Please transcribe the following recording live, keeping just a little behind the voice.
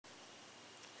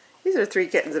These are 3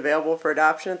 kittens available for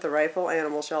adoption at the Rifle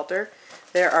Animal Shelter.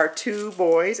 There are 2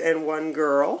 boys and 1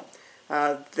 girl.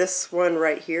 This one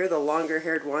right here, the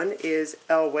longer-haired one, is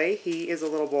Elway. He is a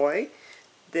little boy.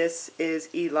 This is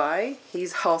Eli.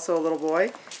 He's also a little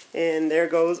boy. And there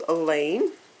goes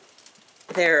Elaine.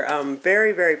 They're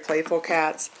very, very playful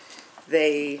cats.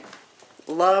 They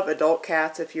love adult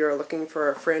cats if you're looking for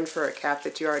a friend for a cat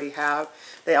that you already have.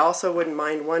 They also wouldn't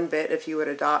mind one bit if you would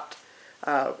adopt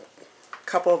a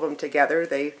couple of them together.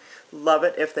 They love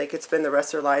it if they could spend the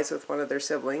rest of their lives with one of their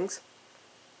siblings.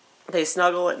 They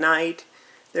snuggle at night.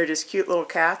 They're just cute little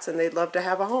cats and they'd love to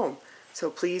have a home. So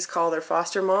please call their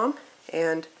foster mom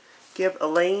and give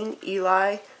Elaine,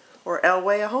 Eli, or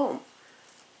Elway a home.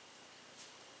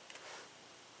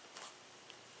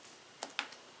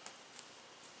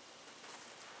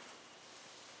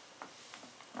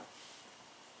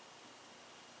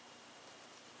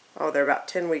 Oh, they're about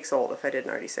 10 weeks old, if I didn't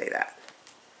already say that.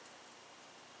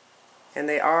 And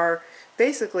they are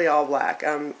basically all black.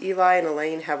 Eli and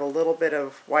Elaine have a little bit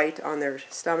of white on their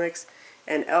stomachs,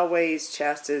 and Elway's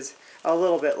chest is a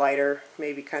little bit lighter,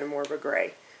 maybe kind of more of a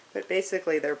gray. But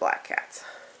basically, they're black cats.